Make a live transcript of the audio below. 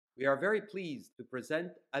We are very pleased to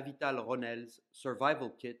present Avital Ronell's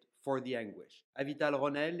Survival Kit for the Anguished. Avital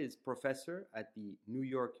Ronell is professor at the New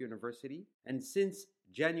York University, and since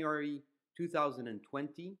January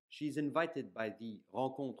 2020, she's invited by the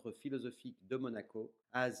Rencontres Philosophiques de Monaco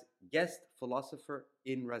as guest philosopher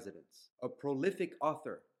in residence. A prolific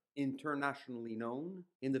author, internationally known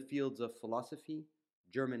in the fields of philosophy,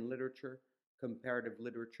 German literature, comparative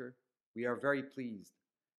literature, we are very pleased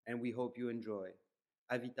and we hope you enjoy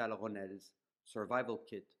Avital Ronell's Survival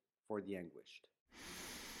Kit for the Anguished.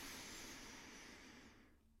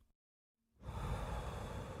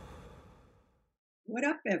 What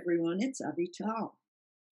up, everyone? It's Avital.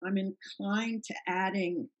 I'm inclined to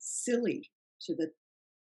adding silly to the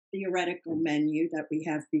theoretical menu that we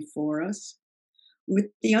have before us, with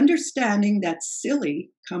the understanding that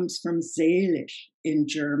silly comes from seelisch in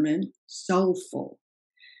German, soulful.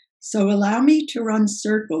 So allow me to run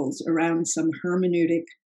circles around some hermeneutic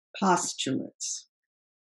postulates.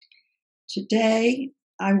 Today,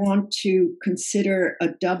 I want to consider a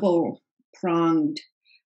double-pronged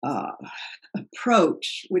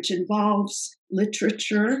approach, which involves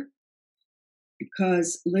literature,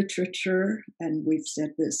 because literature, and we've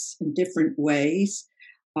said this in different ways,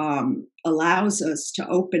 allows us to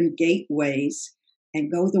open gateways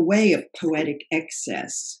and go the way of poetic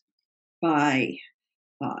excess by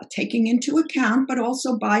taking into account, but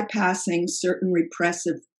also bypassing certain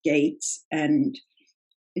repressive gates, and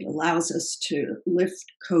it allows us to lift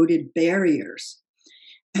coded barriers.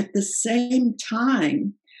 At the same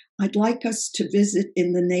time, I'd like us to visit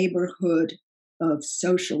in the neighborhood of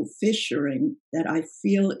social fissuring that I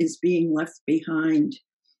feel is being left behind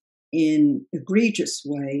in egregious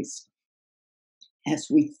ways as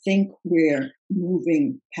we think we're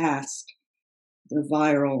moving past the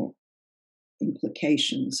viral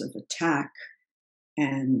implications of attack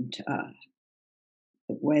and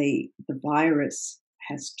the way the virus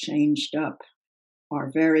has changed up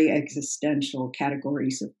our very existential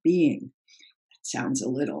categories of being. That sounds a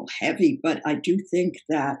little heavy, but I do think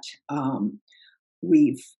that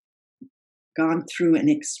we've gone through an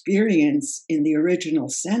experience in the original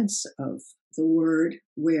sense of the word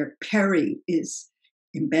where peri is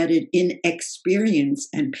embedded in experience,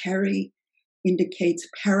 and peri indicates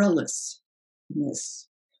perilousness.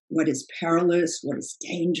 What is perilous, what is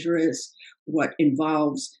dangerous, what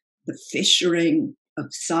involves the fissuring of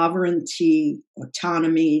sovereignty,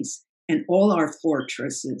 autonomies, and all our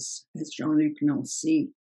fortresses, as Jean-Luc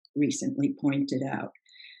Nancy recently pointed out.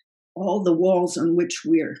 All the walls on which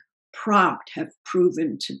we're propped have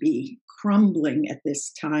proven to be crumbling at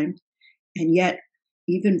this time, and yet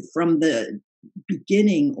even from the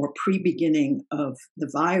beginning or pre-beginning of the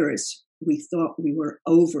virus, we thought we were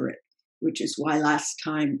over it, which is why last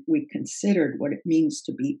time we considered what it means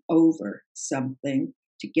to be over something,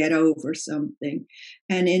 to get over something.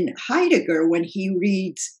 And in Heidegger, when he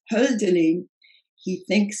reads Hölderlin, he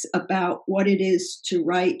thinks about what it is to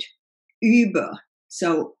write über,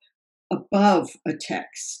 so above a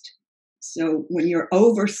text. So when you're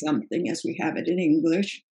over something, as we have it in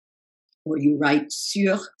English, or you write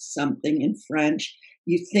sur something in French,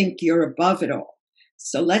 you think you're above it all.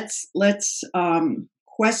 So let's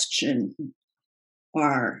question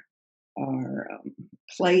our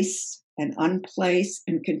place and unplace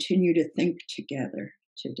and continue to think together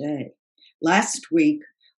today. Last week,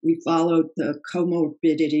 we followed the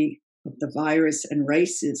comorbidity of the virus and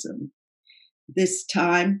racism. This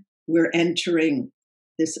time, we're entering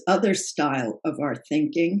this other style of our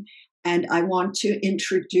thinking, and I want to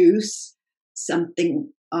introduce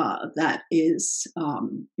something that is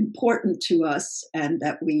important to us and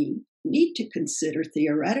that we need to consider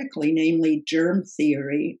theoretically, namely germ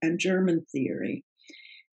theory and German theory,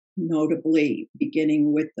 notably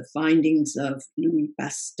beginning with the findings of Louis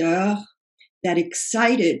Pasteur that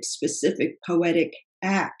excited specific poetic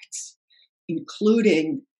acts,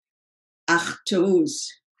 including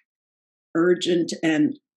Artaud's urgent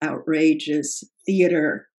and outrageous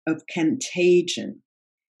theater of contagion.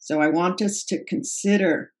 So I want us to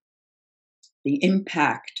consider the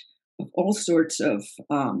impact of all sorts of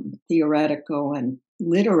theoretical and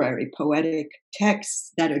literary poetic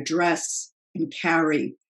texts that address and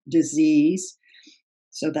carry disease,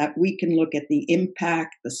 so that we can look at the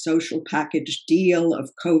impact, the social package deal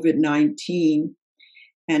of COVID-19,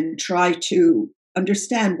 and try to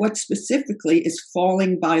understand what specifically is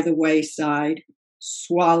falling by the wayside,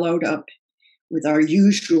 swallowed up with our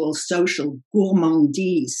usual social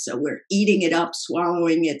gourmandise. So we're eating it up,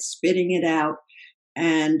 swallowing it, spitting it out,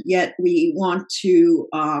 and yet we want to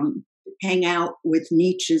hang out with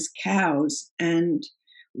Nietzsche's cows and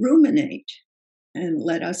ruminate. and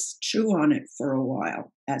let us chew on it for a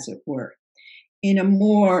while, as it were. In a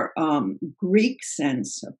more Greek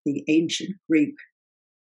sense of the ancient Greek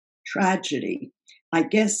tragedy, I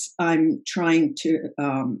guess I'm trying to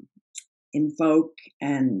invoke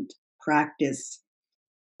and practice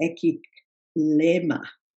ekiklema,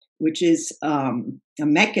 which is a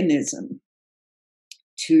mechanism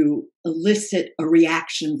to elicit a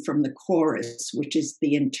reaction from the chorus, which is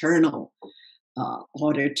the internal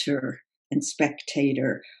auditor and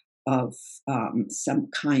spectator of some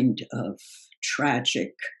kind of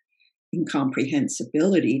tragic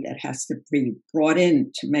incomprehensibility that has to be brought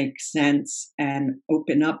in to make sense and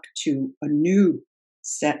open up to a new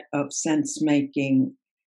set of sense-making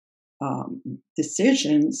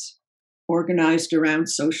decisions organized around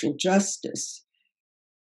social justice.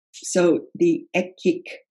 So the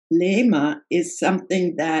ekiklema is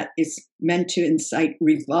something that is meant to incite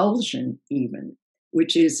revulsion even,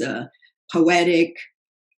 which is a poetic,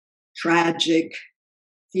 tragic,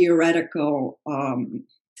 theoretical,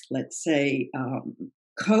 let's say,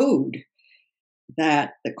 code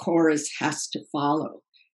that the chorus has to follow.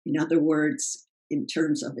 In other words, in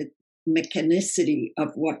terms of the mechanicity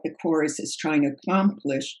of what the chorus is trying to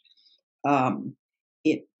accomplish,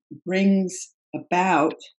 it brings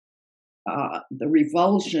about the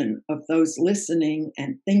revulsion of those listening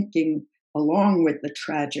and thinking along with the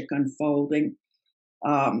tragic unfolding.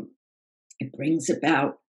 It brings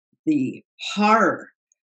about the horror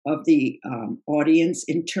of the audience,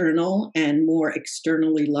 internal and more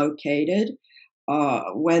externally located,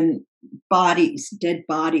 when dead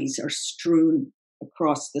bodies are strewn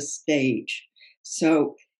across the stage.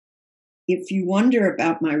 So if you wonder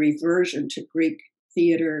about my reversion to Greek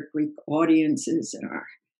theater, Greek audiences, and our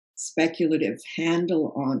speculative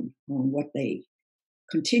handle on what they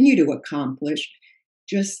continue to accomplish,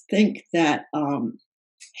 just think that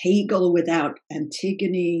Hegel without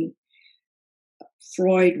Antigone,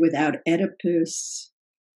 Freud without Oedipus,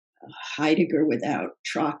 Heidegger without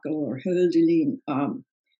Trakl or Hölderlin.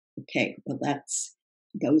 Okay, well,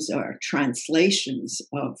 those are translations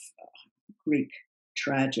of Greek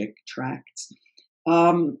tragic tracts.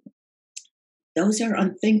 Those are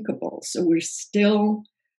unthinkable. So we're still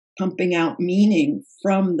pumping out meaning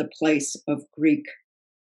from the place of Greek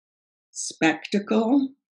spectacle,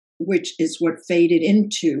 which is what faded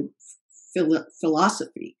into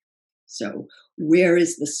philosophy. So where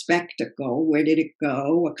is the spectacle? Where did it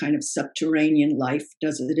go? What kind of subterranean life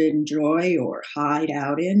does it enjoy or hide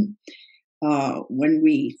out in? When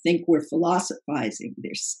we think we're philosophizing,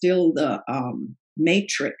 there's still the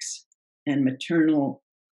matrix and maternal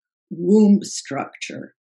womb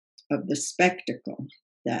structure of the spectacle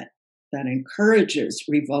that encourages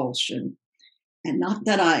revulsion. And not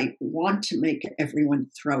that I want to make everyone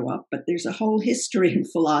throw up, but there's a whole history in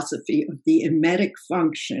philosophy of the emetic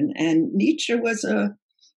function. And Nietzsche was an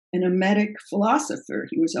emetic philosopher.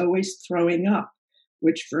 He was always throwing up,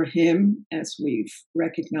 which for him, as we've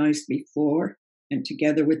recognized before, and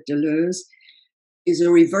together with Deleuze, is a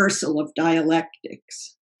reversal of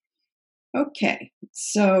dialectics. Okay,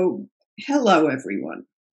 so hello, everyone.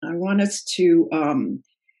 I want us to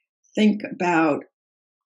think about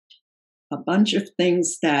a bunch of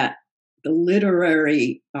things that the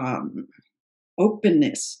literary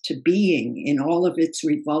openness to being in all of its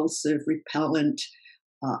revulsive, repellent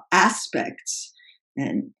aspects,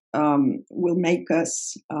 and will make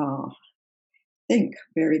us think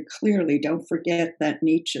very clearly. Don't forget that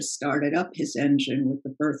Nietzsche started up his engine with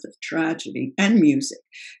the birth of tragedy and music.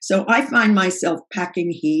 So I find myself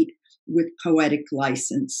packing heat with poetic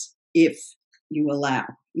license, if you allow.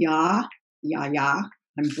 Yeah.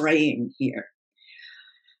 I'm braying here.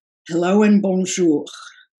 Hello and bonjour.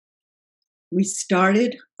 We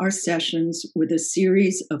started our sessions with a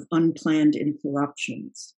series of unplanned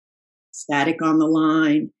interruptions, static on the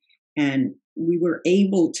line, and we were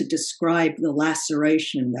able to describe the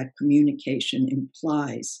laceration that communication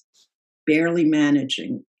implies, barely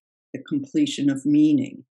managing the completion of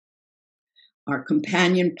meaning. Our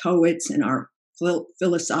companion poets and our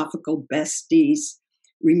philosophical besties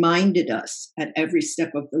reminded us at every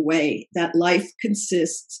step of the way that life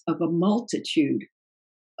consists of a multitude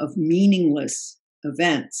of meaningless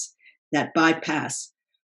events that bypass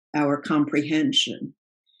our comprehension.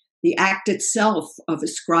 The act itself of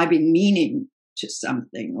ascribing meaning to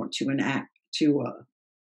something or to an act, to an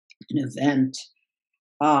event,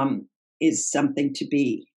 is something to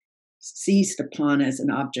be seized upon as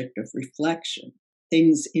an object of reflection.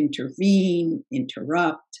 Things intervene,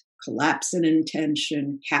 interrupt, collapse an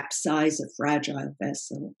intention, capsize a fragile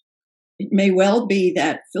vessel. It may well be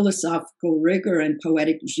that philosophical rigor and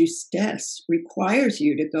poetic justesse requires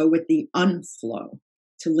you to go with the unflow,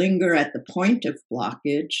 to linger at the point of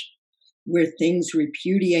blockage where things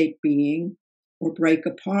repudiate being or break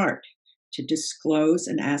apart, to disclose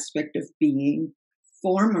an aspect of being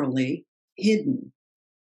formerly hidden.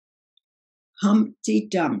 Humpty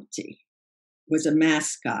Dumpty was a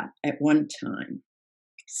mascot at one time,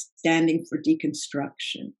 standing for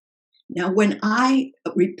deconstruction. Now, when I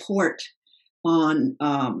report on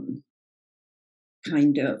kind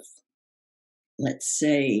of, let's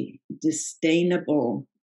say, disdainable,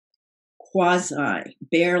 quasi,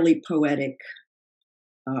 barely poetic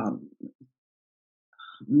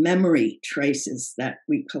memory traces that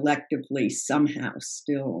we collectively somehow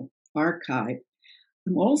still archive,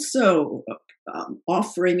 I'm also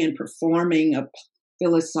offering and performing a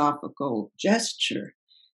philosophical gesture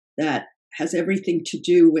that has everything to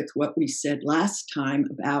do with what we said last time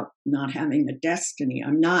about not having a destiny.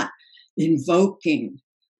 I'm not invoking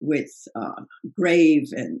with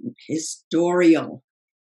grave and historial,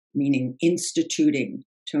 meaning instituting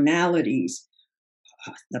tonalities,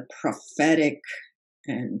 the prophetic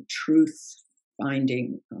and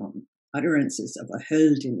truth-finding utterances of a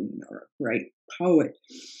Hölderlin or a great poet.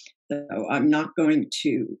 So I'm not going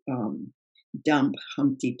to dump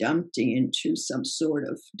Humpty Dumpty into some sort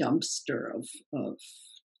of dumpster of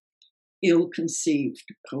ill-conceived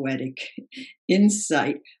poetic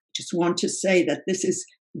insight. I just want to say that this is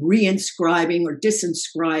reinscribing or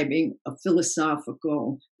disinscribing a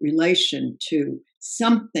philosophical relation to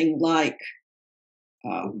something like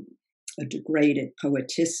a degraded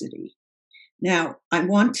poeticity. Now, I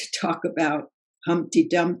want to talk about Humpty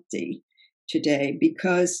Dumpty today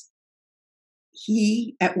because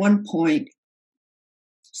he, at one point,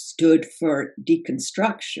 stood for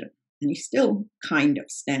deconstruction, and he's still kind of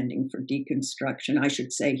standing for deconstruction. I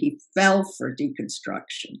should say he fell for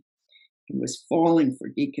deconstruction. He was falling for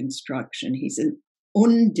deconstruction. He's an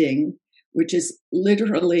Unding, which is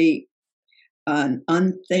literally an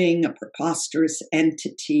unthing, a preposterous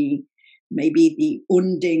entity, maybe the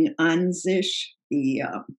Unding an sich, the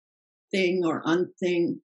thing or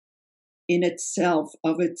unthing in itself,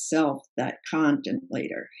 of itself, that Kant and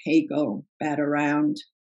later Hegel bat around.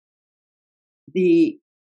 In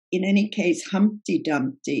any case, Humpty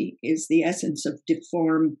Dumpty is the essence of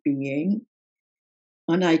deformed being,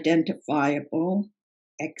 unidentifiable,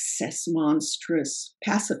 excess monstrous,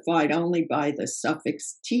 pacified only by the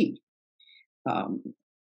suffix T.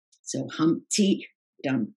 So Humpty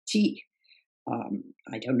Dumpty.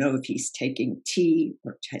 I don't know if he's taking tea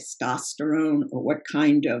or testosterone or what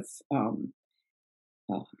kind of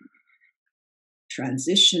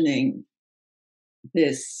transitioning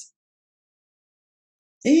this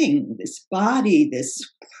thing, this body,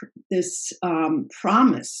 this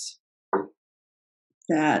promise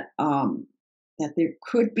that that there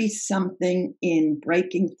could be something in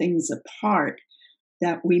breaking things apart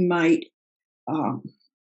that we might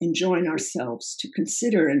enjoin ourselves to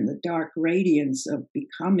consider in the dark radiance of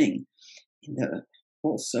becoming, in the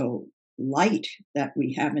also light that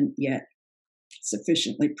we haven't yet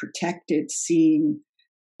sufficiently protected, seen,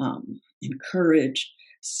 encouraged.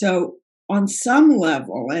 So on some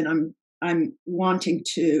level, and I'm wanting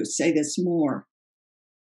to say this more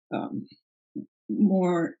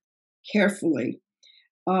carefully,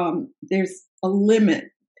 there's a limit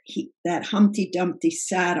that Humpty Dumpty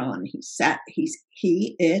sat on.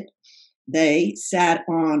 They sat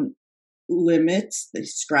on limits, they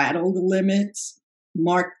straddled the limits,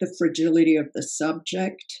 marked the fragility of the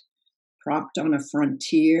subject, propped on a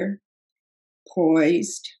frontier,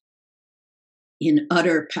 poised in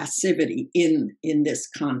utter passivity in this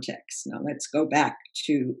context. Now let's go back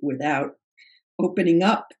to, without opening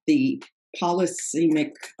up the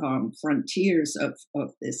polysemic frontiers of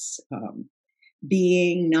this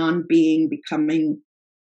being, non-being, becoming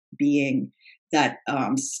being, that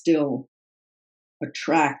still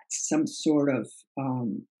attracts some sort of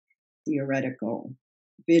theoretical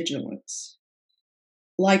vigilance.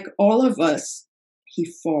 Like all of us,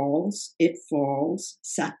 he falls,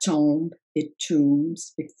 ça tombe, it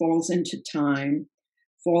tombs, it falls into time,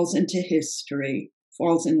 falls into history,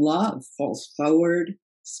 falls in love, falls forward,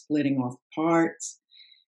 splitting off parts,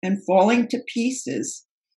 and falling to pieces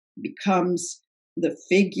becomes the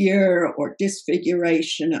figure or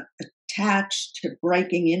disfiguration attached to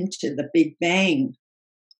breaking into the Big Bang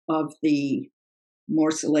of the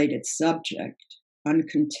morcellated subject,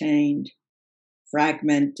 uncontained,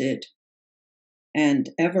 fragmented, and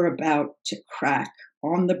ever about to crack,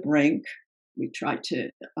 on the brink. We try to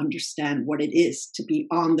understand what it is to be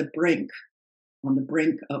on the brink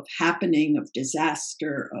of happening, of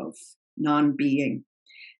disaster, of non-being.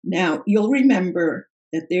 Now, you'll remember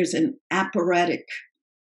that there's an apparatic,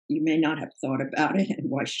 you may not have thought about it, and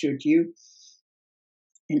why should you?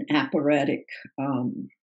 An apparatic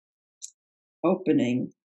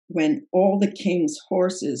opening when all the king's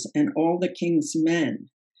horses and all the king's men.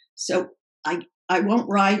 So I won't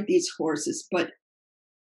ride these horses, but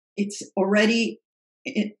it's already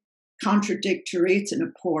contradictory. It's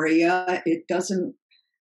an aporia. It doesn't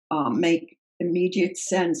make immediate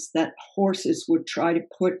sense that horses would try to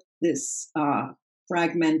put this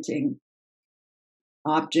fragmenting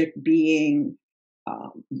object being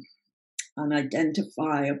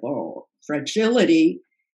unidentifiable fragility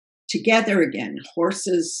together again.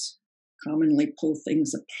 Horses commonly pull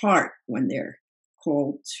things apart when they're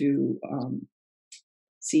called to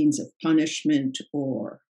scenes of punishment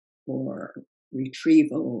or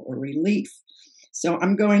retrieval or relief. So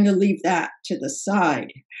I'm going to leave that to the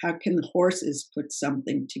side. How can the horses put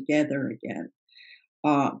something together again?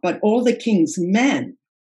 But all the king's men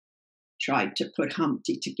tried to put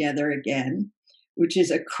Humpty together again, which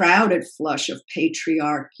is a crowded flush of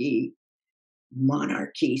patriarchy,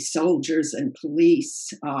 monarchy, soldiers, and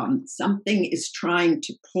police. Something is trying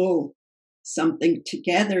to pull something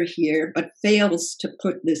together here, but fails to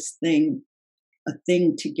put this thing, a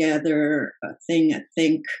thing together, a thing, a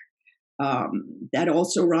think. That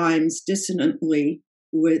also rhymes dissonantly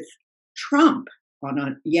with Trump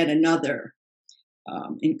on yet another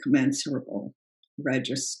incommensurable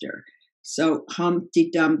register. So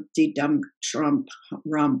Humpty Dumpty Dump Trump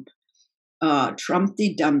Rump.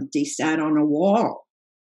 Trumpty Dumpty sat on a wall,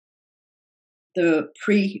 the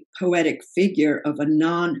pre-poetic figure of a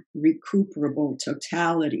non-recuperable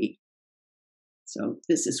totality. So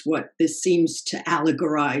this is what this seems to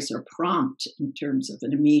allegorize or prompt in terms of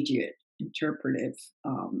an immediate interpretive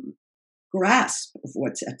grasp of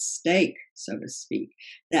what's at stake, so to speak,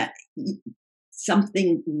 that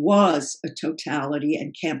something was a totality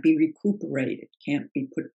and can't be recuperated, can't be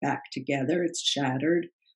put back together. It's shattered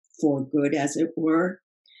for good, as it were.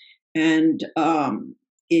 And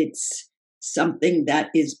it's something that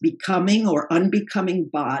is becoming or unbecoming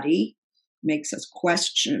body, makes us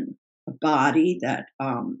question a body that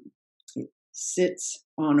sits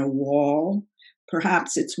on a wall.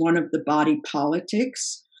 Perhaps it's one of the body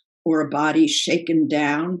politics, or a body shaken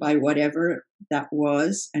down by whatever that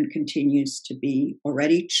was and continues to be,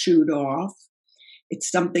 already chewed off.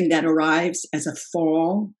 It's something that arrives as a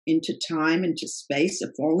fall into time, into space,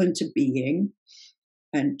 a fall into being,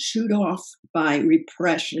 and chewed off by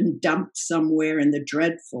repression, dumped somewhere in the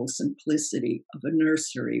dreadful simplicity of a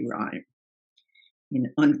nursery rhyme,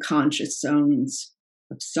 in unconscious zones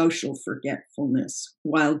of social forgetfulness,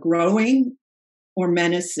 while growing or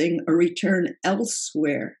menacing a return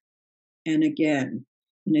elsewhere and again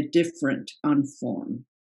in a different unform.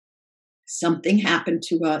 Something happened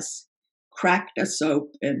to us, cracked us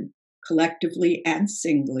open, collectively and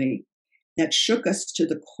singly, that shook us to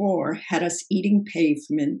the core, had us eating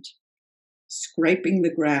pavement, scraping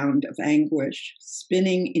the ground of anguish,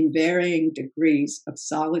 spinning in varying degrees of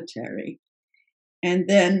solitary, and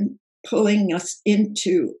then pulling us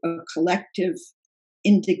into a collective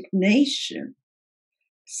indignation,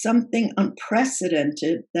 something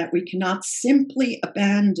unprecedented that we cannot simply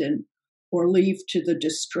abandon or leave to the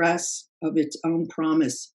distress of its own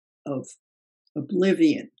promise of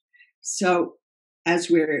oblivion. So as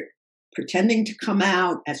we're pretending to come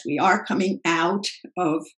out, as we are coming out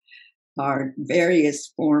of our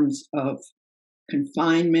various forms of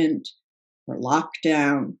confinement or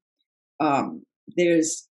lockdown,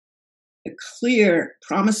 there's a clear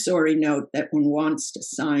promissory note that one wants to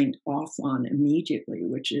sign off on immediately,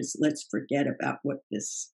 which is, let's forget about what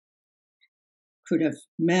this could have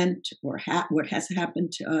meant or what has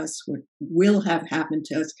happened to us, what will have happened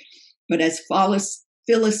to us. But as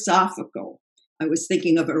philosophical, I was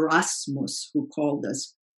thinking of Erasmus, who called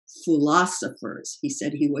us philosophers. He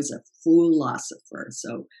said he was a philosopher,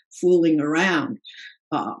 so fooling around.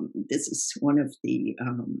 This is one of the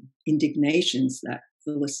indignations that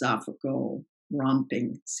philosophical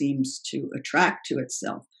romping seems to attract to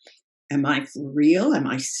itself. Am I for real? Am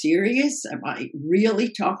I serious? Am I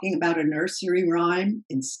really talking about a nursery rhyme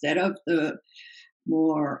instead of the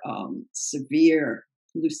more severe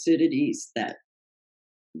lucidities that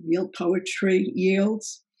real poetry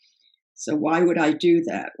yields? So why would I do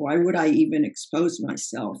that? Why would I even expose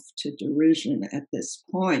myself to derision at this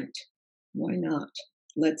point? Why not?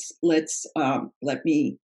 Let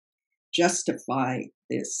me justify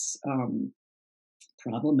this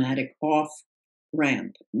problematic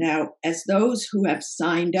off-ramp. Now, as those who have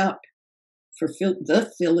signed up for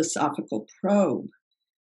the philosophical probe,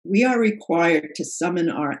 we are required to summon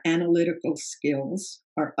our analytical skills,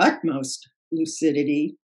 our utmost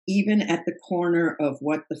lucidity, even at the corner of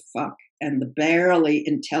what the fuck and the barely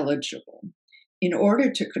intelligible, in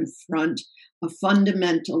order to confront a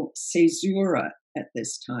fundamental caesura at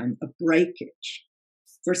this time, a breakage,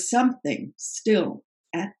 for something still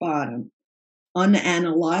at bottom,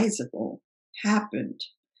 unanalyzable, happened,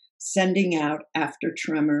 sending out after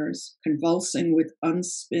tremors, convulsing with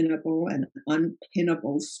unspinnable and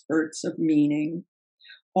unpinnable spurts of meaning,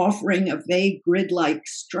 offering a vague grid-like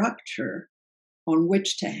structure on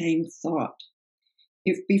which to hang thought.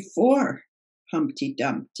 If before Humpty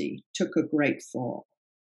Dumpty took a great fall,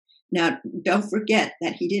 now don't forget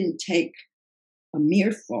that he didn't take a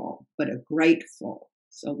mere fall, but a great fall.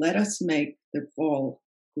 So let us make the fall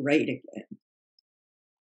great again.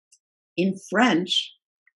 In French,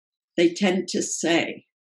 they tend to say,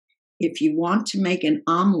 if you want to make an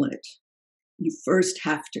omelet, you first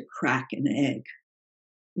have to crack an egg,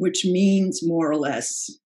 which means more or less,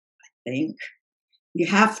 I think, you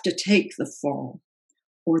have to take the fall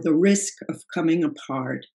or the risk of coming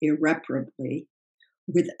apart irreparably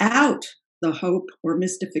without the hope or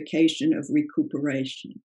mystification of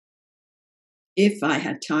recuperation. If I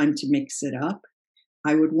had time to mix it up,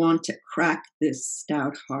 I would want to crack this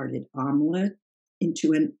stout-hearted omelet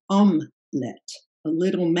into an omelette, a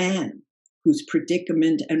little man whose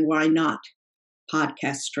predicament and why not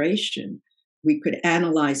podcastration we could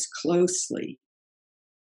analyze closely.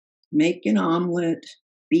 Make an omelet,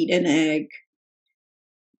 beat an egg,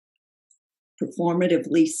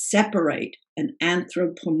 performatively separate an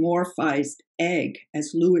anthropomorphized egg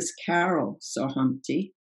as Lewis Carroll saw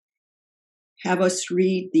Humpty. Have us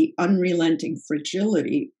read the unrelenting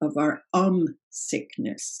fragility of our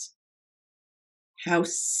sickness. How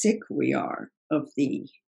sick we are of the,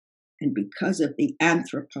 and because of the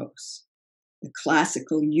anthropos, the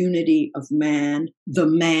classical unity of man, the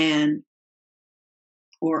man,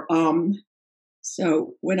 or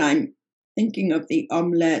So when I'm thinking of the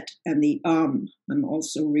omelette and the I'm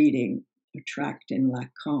also reading a tract in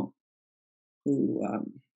Lacan, who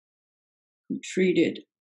treated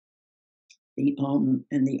the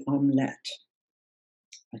and the omelette.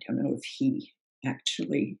 I don't know if he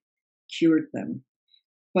actually cured them,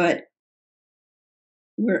 but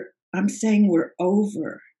I'm saying we're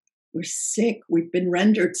over. We're sick. We've been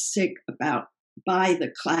rendered sick by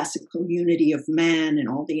the classical unity of man and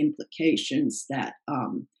all the implications that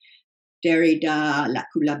Derrida,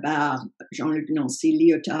 Lacoue-Labarre, Jean-Luc Nancy,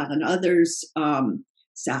 Lyotard, and others,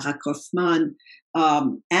 Sarah Kaufmann,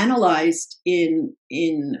 analyzed in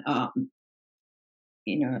a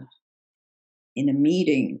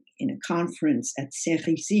meeting, in a conference at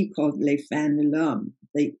Cerisy called Les Fins de l'Homme,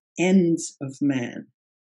 the ends of man.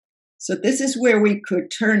 So this is where we could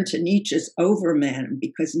turn to Nietzsche's Overman,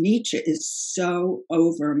 because Nietzsche is so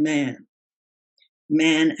over man.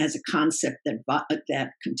 Man as a concept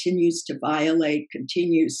that continues to violate,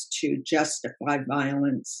 continues to justify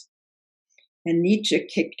violence. And Nietzsche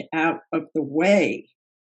kicked out of the way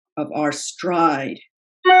of our stride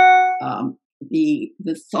the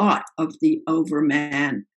thought of the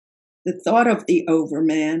overman. The thought of the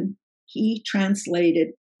overman, he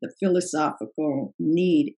translated the philosophical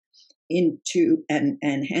need into and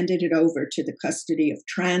handed it over to the custody of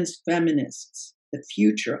trans feminists, the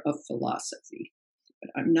future of philosophy.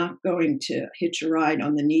 But I'm not going to hitch a ride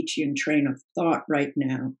on the Nietzschean train of thought right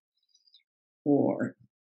now or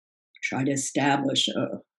try to establish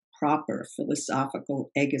a proper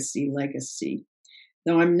philosophical legacy,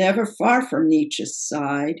 though I'm never far from Nietzsche's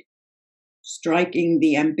side, striking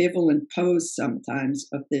the ambivalent pose sometimes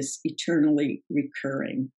of this eternally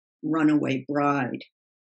recurring runaway bride.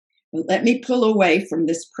 But let me pull away from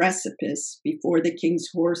this precipice before the king's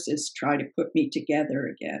horses try to put me together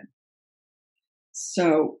again.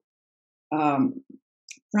 So,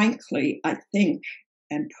 frankly, I think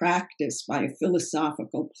and practice by a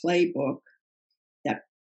philosophical playbook that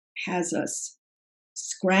has us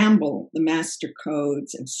scramble the master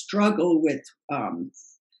codes and struggle with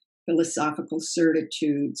philosophical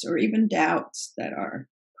certitudes or even doubts that are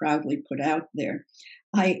proudly put out there.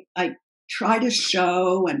 I try to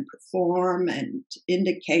show and perform and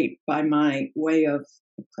indicate by my way of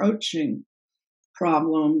approaching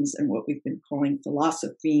problems and what we've been calling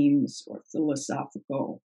philosophemes or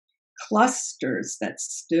philosophical clusters that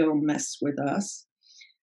still mess with us.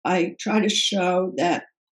 I try to show that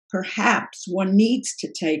perhaps one needs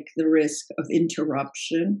to take the risk of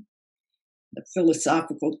interruption. The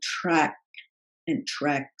philosophical track and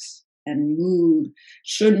treks and mood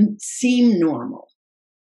shouldn't seem normal.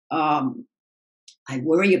 I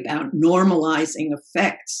worry about normalizing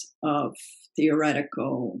effects of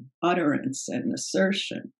theoretical utterance and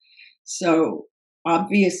assertion. So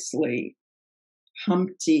obviously,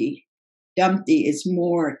 Humpty Dumpty is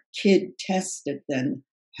more kid tested than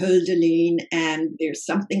Hölderlin, and there's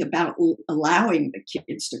something about allowing the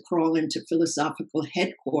kids to crawl into philosophical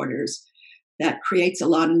headquarters that creates a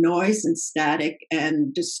lot of noise and static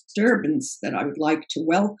and disturbance that I would like to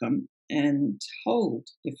welcome and hold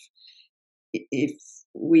if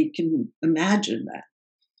we can imagine that.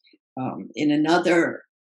 In another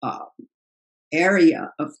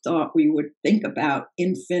area of thought, we would think about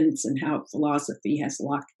infants and how philosophy has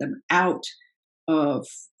locked them out of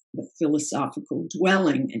the philosophical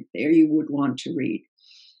dwelling. And there you would want to read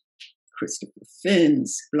Christopher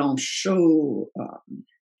Finns, Blanchot,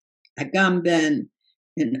 Agamben,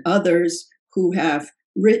 and others who have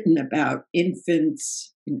written about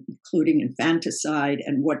infants, including infanticide,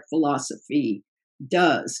 and what philosophy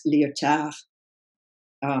does, Lyotard,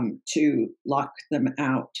 to lock them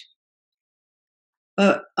out.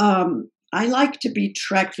 I like to be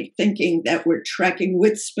thinking that we're trekking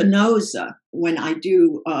with Spinoza when I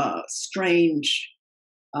do strange,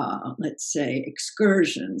 let's say,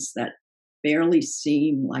 excursions that barely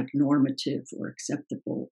seem like normative or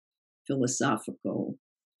acceptable philosophical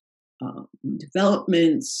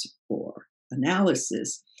developments or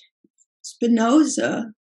analysis.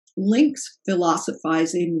 Spinoza links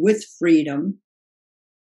philosophizing with freedom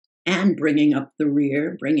and bringing up the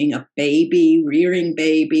rear, bringing up baby, rearing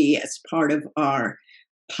baby as part of our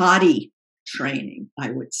potty training,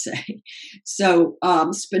 I would say. So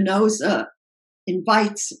Spinoza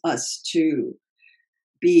invites us to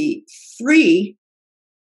be free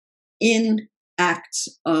in acts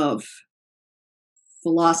of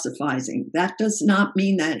philosophizing. That does not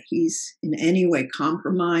mean that he's in any way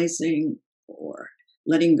compromising or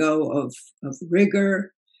letting go of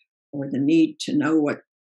rigor or the need to know what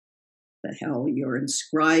the hell you're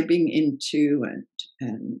inscribing into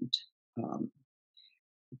and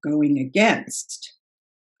going against.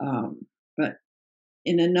 But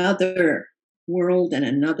in another world and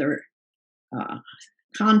another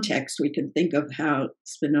context, we can think of how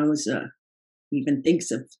Spinoza even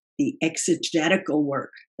thinks of the exegetical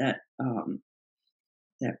work that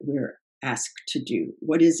we're asked to do.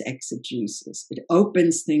 What is exegesis? It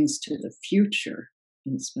opens things to the future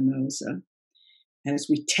in Spinoza as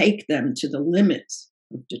we take them to the limits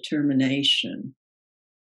of determination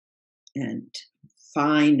and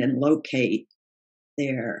find and locate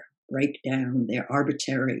their breakdown, their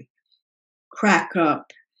arbitrary crack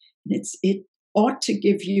up. It ought to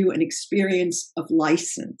give you an experience of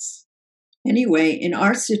license. Anyway, in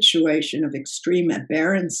our situation of extreme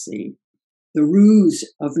aberrancy, the ruse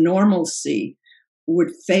of normalcy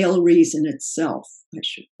would fail reason itself, I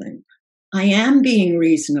should think. I am being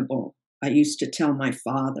reasonable, I used to tell my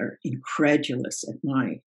father, incredulous at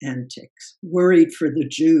my antics, worried for the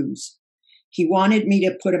Jews. He wanted me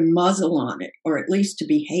to put a muzzle on it, or at least to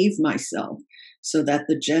behave myself, so that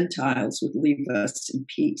the Gentiles would leave us in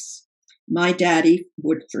peace. My daddy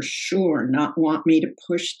would for sure not want me to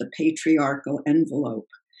push the patriarchal envelope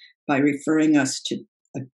by referring us to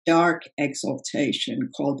a dark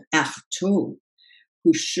exaltation called Artaud,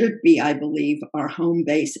 who should be, I believe, our home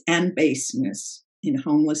base and baseness in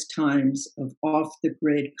homeless times of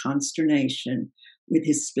off-the-grid consternation, with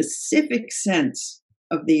his specific sense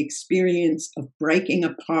of the experience of breaking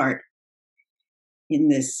apart in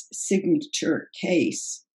this signature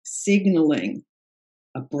case, signaling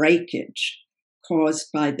a breakage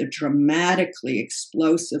caused by the dramatically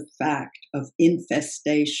explosive fact of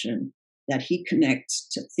infestation that he connects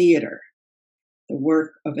to theater, the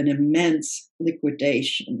work of an immense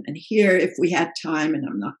liquidation. And here, if we had time, and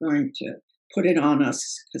I'm not going to put it on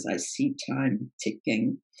us because I see time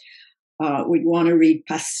ticking, we'd want to read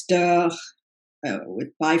Pasteur with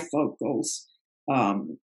bifocals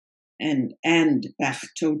and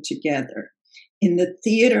Artaud together. In The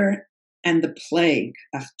Theater and the Plague,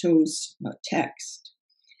 Artaud's text,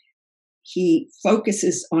 he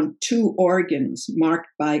focuses on two organs marked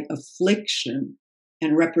by affliction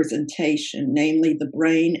and representation, namely the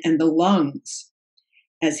brain and the lungs,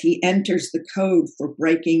 as he enters the code for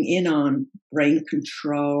breaking in on brain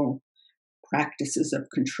control, practices of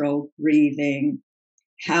controlled breathing,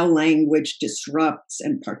 how language disrupts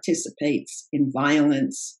and participates in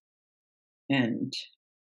violence and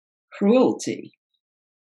cruelty.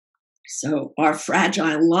 So our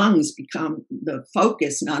fragile lungs become the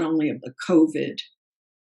focus not only of the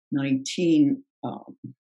COVID-19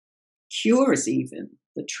 cures, even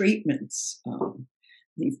the treatments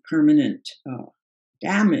leave permanent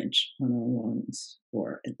damage on our lungs,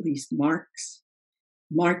 or at least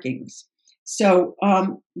markings. So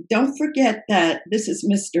don't forget that this is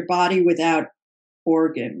Mr. Body Without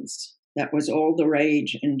Organs. That was all the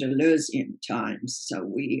rage in Deleuzian times. So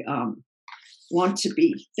we want to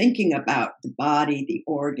be thinking about the body, the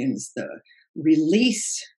organs, the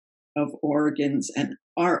release of organs, and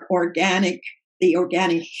the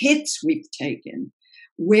organic hits we've taken.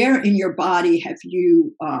 Where in your body have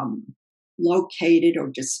you located or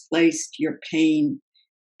displaced your pain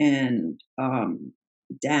and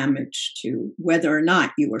damage to, whether or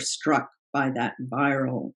not you were struck by that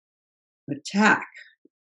viral attack?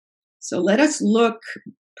 So let us look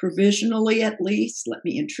provisionally, at least. Let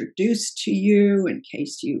me introduce to you, in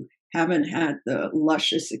case you haven't had the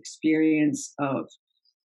luscious experience of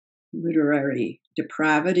literary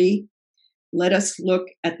depravity. Let us look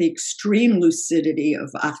at the extreme lucidity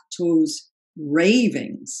of Artaud's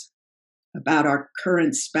ravings about our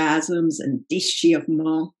current spasms and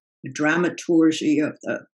déchirement, the dramaturgy of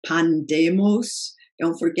the pandemos.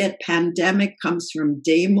 Don't forget, pandemic comes from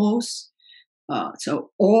demos.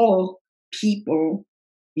 So all people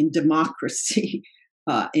in democracy,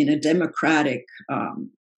 in a democratic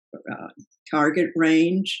target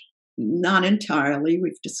range, not entirely.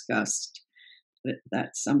 We've discussed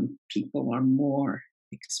that some people are more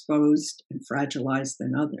exposed and fragilized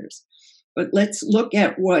than others. But let's look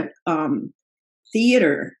at what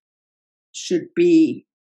theater should be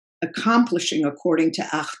accomplishing according to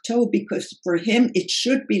Artaud, because for him it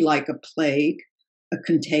should be like a plague, a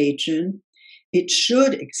contagion. It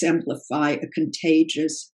should exemplify a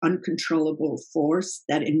contagious, uncontrollable force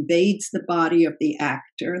that invades the body of the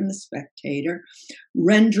actor and the spectator,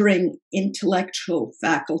 rendering intellectual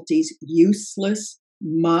faculties useless,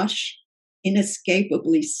 mush,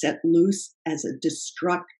 inescapably set loose as a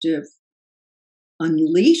destructive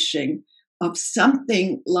unleashing of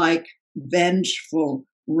something like vengeful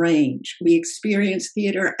rage. We experience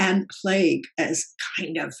theater and plague as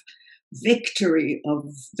kind of victory of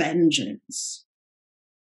vengeance.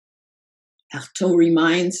 Artaud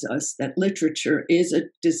reminds us that literature is a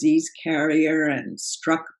disease carrier and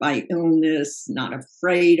struck by illness, not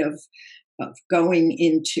afraid of going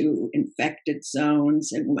into infected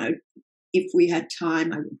zones. And if we had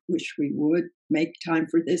time, I wish we would make time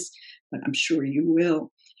for this, but I'm sure you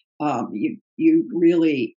will. You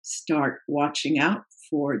really start watching out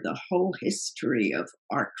for the whole history of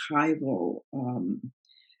archival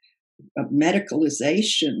of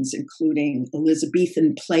medicalizations, including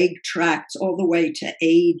Elizabethan plague tracts, all the way to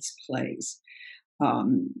AIDS plays.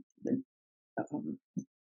 For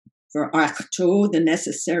Artaud, the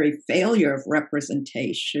necessary failure of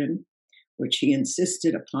representation, which he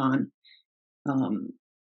insisted upon,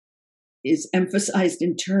 is emphasized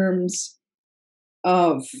in terms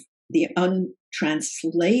of the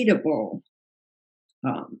untranslatable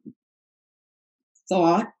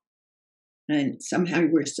thought. And somehow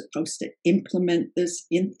we're supposed to implement this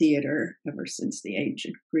in theater ever since the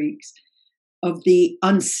ancient Greeks, of the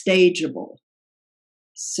unstageable.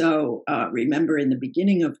 So remember, in the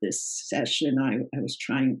beginning of this session, I was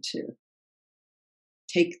trying to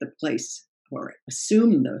take the place or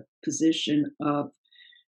assume the position of,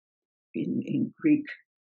 in Greek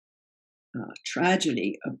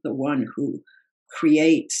tragedy, of the one who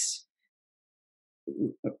creates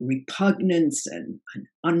repugnance and an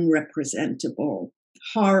unrepresentable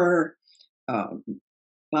horror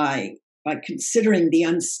by considering the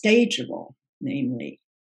unstageable, namely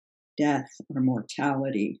death or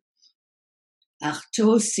mortality.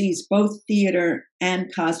 Artaud sees both theater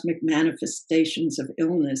and cosmic manifestations of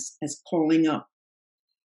illness as calling up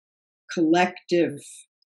collective,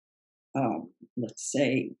 let's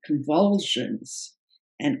say, convulsions,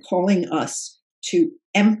 and calling us to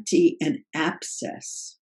empty an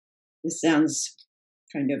abscess. This sounds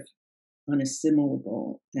kind of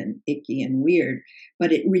unassimilable and icky and weird,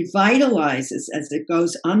 but it revitalizes as it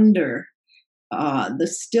goes under the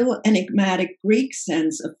still enigmatic Greek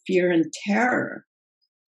sense of fear and terror.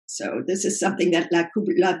 So this is something that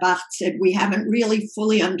Labarthe said, we haven't really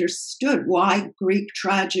fully understood why Greek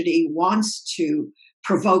tragedy wants to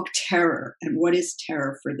provoke terror, and what is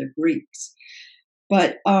terror for the Greeks.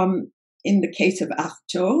 But in the case of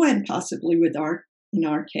Artaud, and possibly in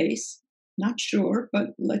our case, not sure,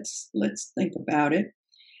 but let's think about it.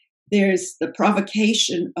 There's the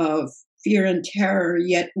provocation of fear and terror,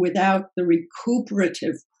 yet without the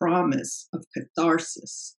recuperative promise of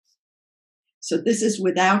catharsis. So this is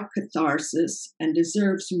without catharsis and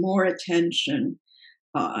deserves more attention,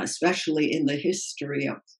 especially in the history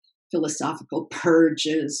of philosophical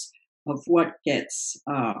purges, of what gets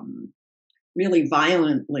really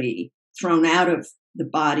violently thrown out of the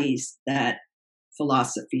bodies that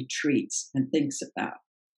philosophy treats and thinks about.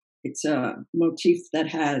 It's a motif that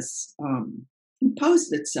has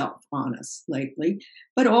imposed itself on us lately,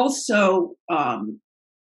 but also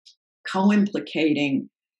co-implicating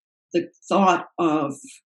the thought of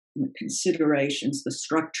considerations, the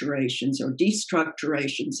structurations or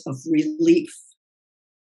destructurations of relief,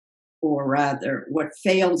 or rather, what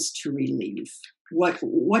fails to relieve.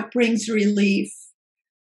 What brings relief?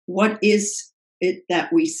 What is it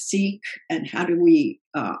that we seek, and how do we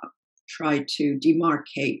try to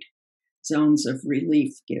demarcate zones of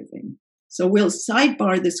relief giving? So we'll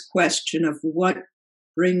sidebar this question of what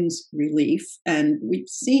brings relief, and we've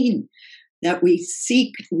seen that we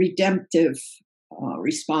seek redemptive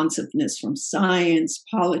responsiveness from science,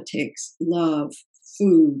 politics, love,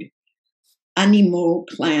 food, animal,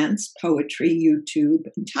 plants, poetry, YouTube,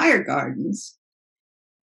 entire gardens,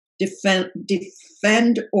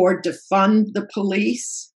 defend or defund the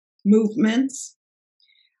police movements.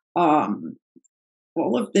 All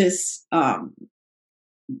of this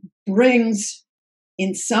brings,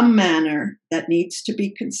 in some manner that needs to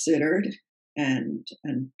be considered and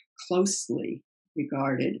closely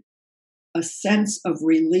regarded, a sense of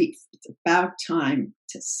relief. It's about time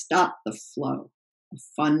to stop the flow of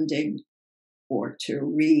funding or to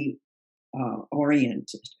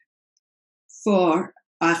reorient it. For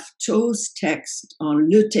Artaud's text on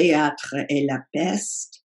Le Théâtre et la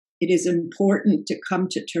Peste, it is important to come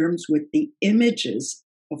to terms with the images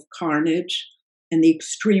of carnage and the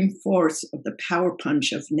extreme force of the power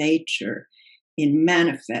punch of nature in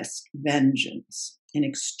manifest vengeance, an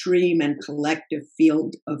extreme and collective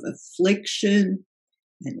field of affliction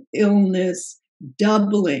and illness,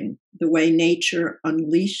 doubling the way nature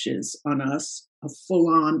unleashes on us a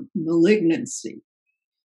full-on malignancy.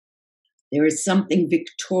 There is something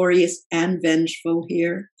victorious and vengeful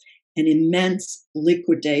here, an immense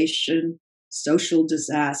liquidation, social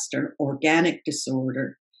disaster, organic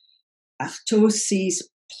disorder. Artaud sees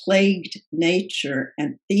plagued nature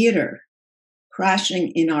and theater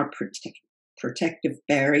crashing in our protective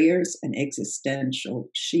barriers and existential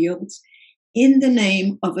shields in the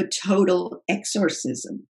name of a total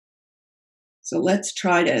exorcism. So let's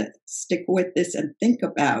try to stick with this and think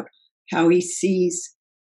about how he sees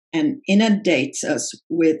and inundates us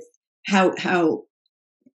with how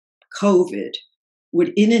COVID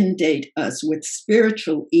would inundate us with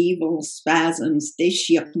spiritual evil, spasms,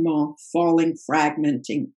 déchirement, falling,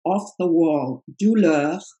 fragmenting, off the wall,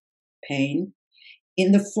 douleur, pain,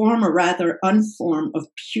 in the form or rather unform of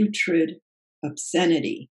putrid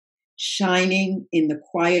obscenity, shining in the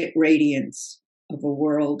quiet radiance of a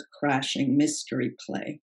world-crashing mystery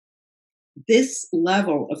play. This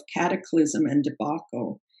level of cataclysm and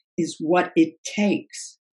debacle is what it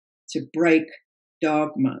takes to break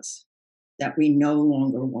dogmas that we no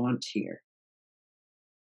longer want here.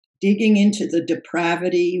 Digging into the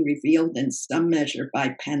depravity revealed in some measure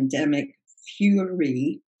by pandemic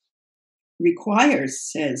fury requires,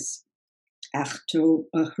 says Artaud,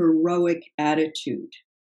 a heroic attitude.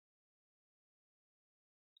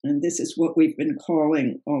 And this is what we've been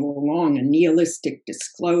calling all along a nihilistic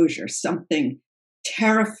disclosure. Something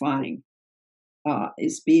terrifying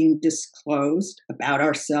is being disclosed about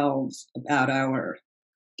ourselves, about our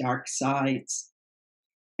dark sides.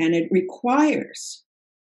 And it requires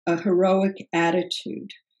a heroic attitude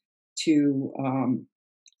to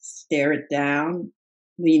stare it down,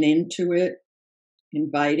 lean into it,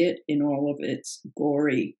 invite it in all of its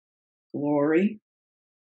gory glory.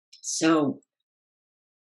 So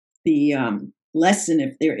the lesson,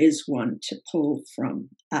 if there is one, to pull from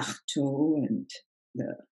Artaud and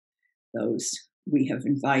those we have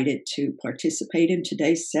invited to participate in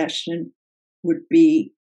today's session would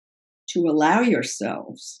be to allow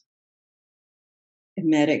yourselves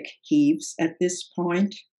emetic heaves at this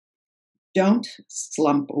point. Don't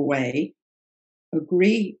slump away.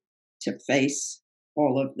 Agree to face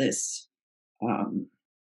all of this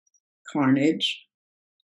carnage.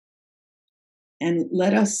 And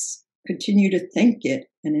let us continue to think it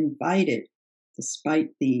and invite it, despite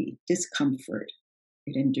the discomfort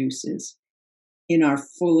it induces, in our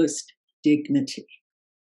fullest dignity.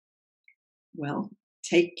 Well,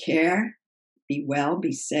 take care, be well,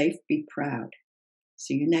 be safe, be proud.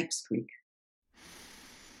 See you next week.